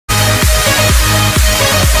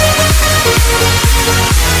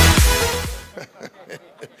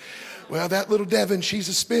Well, that little Devin, she's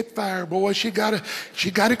a spitfire, boy. She got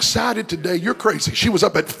excited today. You're crazy. She was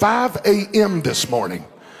up at 5 a.m. this morning.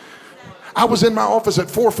 I was in my office at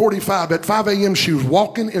 4:45. At 5 a.m., she was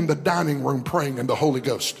walking in the dining room praying in the Holy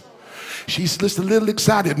Ghost. She's just a little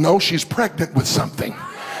excited. No, she's pregnant with something.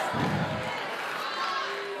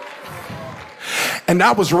 And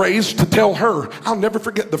I was raised to tell her, I'll never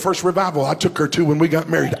forget the first revival I took her to when we got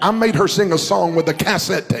married. I made her sing a song with a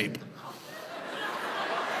cassette tape.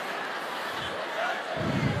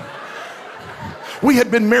 We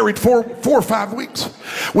had been married for 4 or 5 weeks.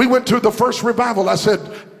 We went to the first revival. I said,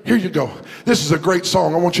 here you go. This is a great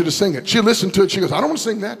song. I want you to sing it. She listened to it. She goes, I don't want to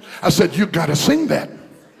sing that. I said, you got to sing that.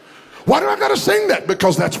 Why do I got to sing that?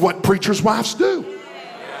 Because that's what preachers' wives do.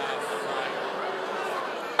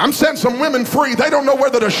 I'm setting some women free. They don't know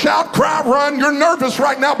whether to shout, cry, run. You're nervous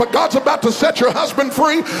right now, but God's about to set your husband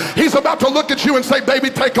free. He's about to look at you and say,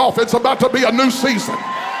 baby, take off. It's about to be a new season.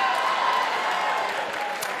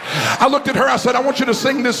 I looked at her. I said, I want you to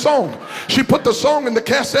sing this song. She put the song in the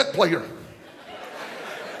cassette player.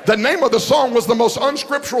 The name of the song was the most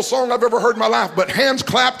unscriptural song I've ever heard in my life, but hands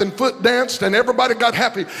clapped and foot danced and everybody got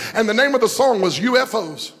happy. And the name of the song was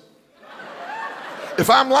UFOs. If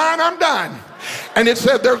I'm lying, I'm dying. And it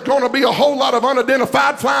said there's going to be a whole lot of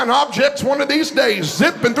unidentified flying objects one of these days,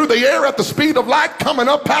 zipping through the air at the speed of light, coming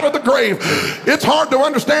up out of the grave. It's hard to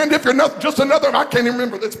understand if you're not just another, I can't even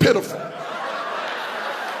remember, it's pitiful.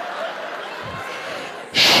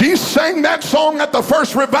 She sang that song at the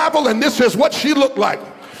first revival, and this is what she looked like.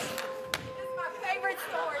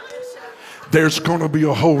 There's going to be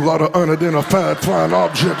a whole lot of unidentified flying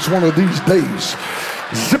objects one of these days,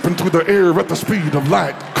 zipping through the air at the speed of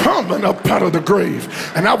light, coming up out of the grave.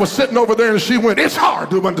 And I was sitting over there and she went, it's hard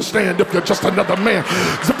to understand if you're just another man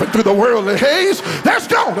zipping through the worldly haze. There's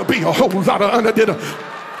going to be a whole lot of unidentified.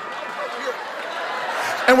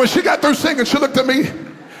 And when she got through singing, she looked at me.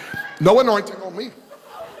 No anointing on me.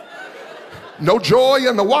 No joy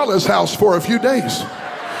in the Wallace house for a few days.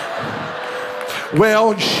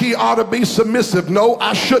 Well, she ought to be submissive. No,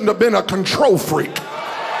 I shouldn't have been a control freak.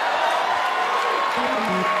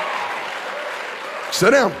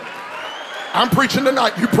 Sit down. I'm preaching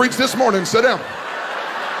tonight. You preach this morning. Sit down.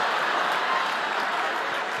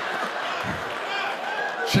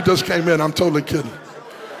 She just came in. I'm totally kidding.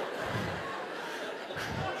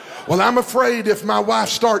 Well, I'm afraid if my wife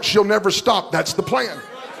starts, she'll never stop. That's the plan.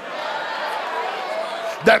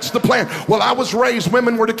 That's the plan. Well, I was raised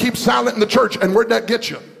women were to keep silent in the church. And where'd that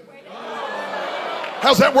get you?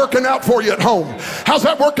 How's that working out for you at home? How's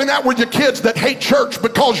that working out with your kids that hate church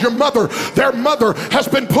because their mother has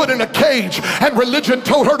been put in a cage and religion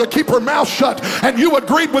told her to keep her mouth shut, and you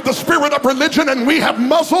agreed with the spirit of religion, and we have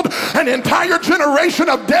muzzled an entire generation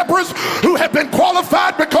of Deborahs who have been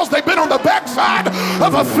qualified because they've been on the backside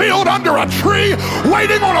of a field under a tree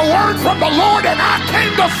waiting on a word from the Lord. And I came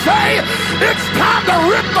to say it's time to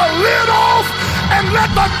rip the lid off and let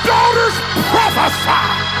the daughters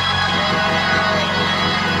prophesy.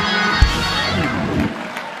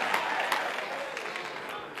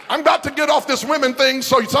 I'm about to get off this women thing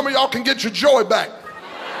so some of y'all can get your joy back.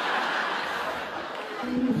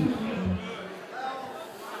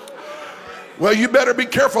 Well, you better be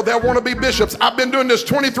careful. They'll want to be bishops. I've been doing this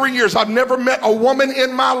 23 years. I've never met a woman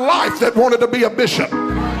in my life that wanted to be a bishop.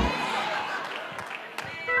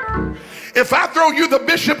 If I throw you the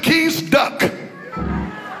bishop keys, duck.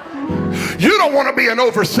 You don't want to be an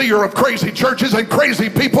overseer of crazy churches and crazy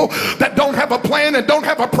people that don't have a plan and don't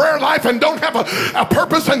have a prayer life and don't have a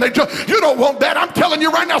purpose, and you don't want that. I'm telling you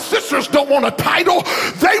right now, sisters don't want a title.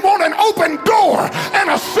 They want an open door and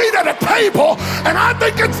a seat at a table. And I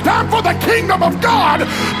think it's time for the kingdom of God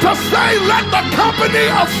to say, let the company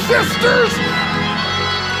of sisters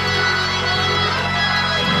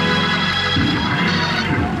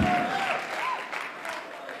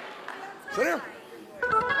sit down.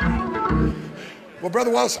 Well,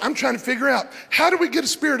 Brother Wallace, I'm trying to figure out, how do we get a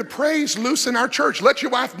spirit of praise loose in our church? Let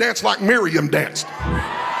your wife dance like Miriam danced.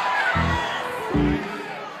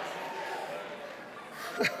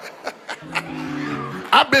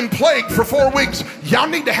 I've been plagued for 4 weeks. Y'all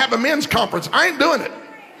need to have a men's conference. I ain't doing it.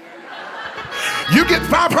 You get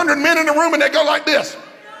 500 men in a room and they go like this.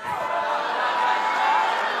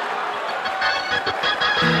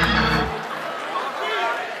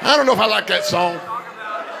 I don't know if I like that song.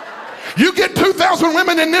 You get 2,000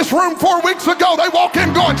 women in this room 4 weeks ago. They walk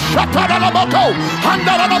in going, I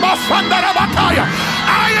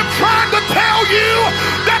am trying to tell you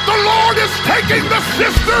that the Lord is taking the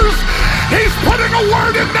sisters. He's putting a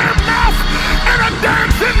word in their mouth and a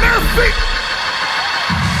dance in their feet.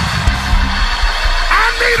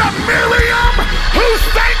 I need a Miriam who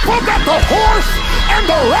is thankful that the horse and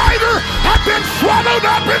the rider have been swallowed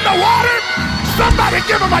up in the water? Somebody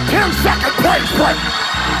give him a 10-second praise break.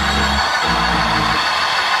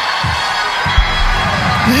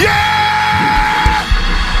 Yeah!